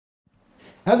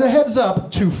As a heads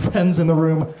up to friends in the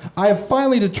room, I have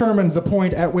finally determined the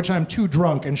point at which I'm too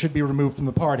drunk and should be removed from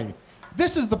the party.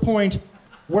 This is the point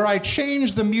where I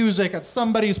change the music at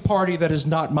somebody's party that is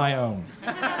not my own.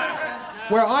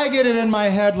 Where I get it in my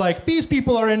head like, these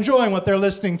people are enjoying what they're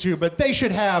listening to, but they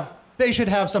should have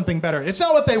something better. It's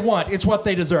not what they want, it's what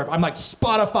they deserve. I'm like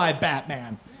Spotify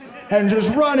Batman. And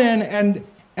just run in, and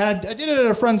I did it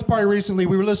at a friend's party recently.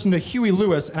 We were listening to Huey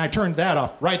Lewis, and I turned that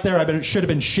off. Right there, I bet it should have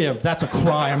been shivved. That's a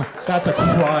crime. That's a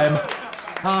crime.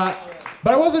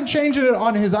 But I wasn't changing it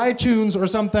on his iTunes or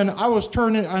something.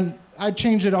 I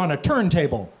changed it on a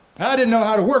turntable. I didn't know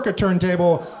how to work a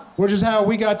turntable, which is how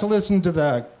we got to listen to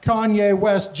the Kanye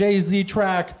West Jay-Z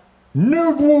track,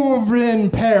 Nouveau in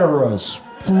Paris.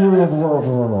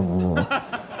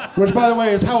 Which, by the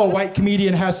way, is how a white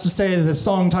comedian has to say the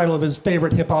song title of his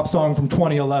favorite hip-hop song from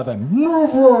 2011.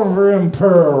 Nouveau in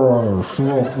Paris.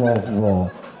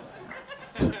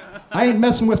 I ain't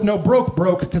messing with no broke,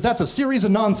 because that's a series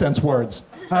of nonsense words.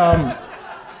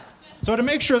 So to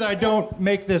make sure that I don't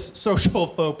make this social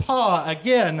faux pas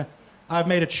again, I've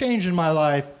made a change in my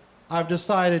life. I've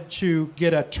decided to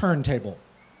get a turntable.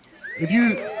 If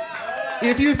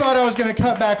you thought I was going to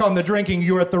cut back on the drinking,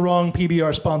 you were at the wrong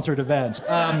PBR-sponsored event.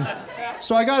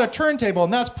 So I got a turntable,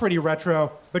 and that's pretty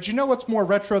retro. But you know what's more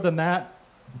retro than that?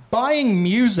 Buying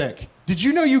music. Did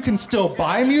you know you can still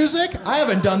buy music? I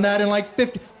haven't done that in like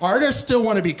 50... Artists still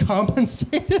want to be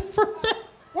compensated for their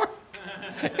work.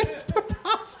 It's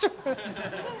preposterous.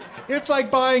 It's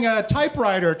like buying a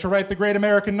typewriter to write the great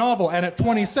American novel, and at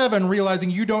 27,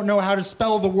 realizing you don't know how to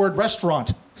spell the word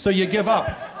restaurant, so you give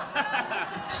up.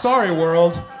 Sorry,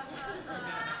 world.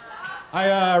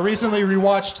 I recently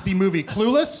rewatched the movie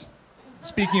Clueless.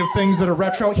 Speaking of things that are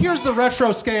retro, here's the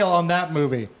retro scale on that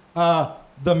movie.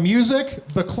 The music,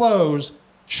 the clothes,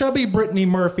 chubby Brittany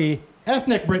Murphy,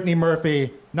 ethnic Brittany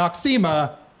Murphy,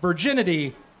 Noxema,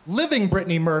 virginity, living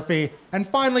Brittany Murphy, and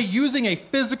finally using a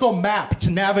physical map to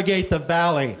navigate the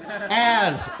valley.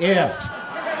 As if.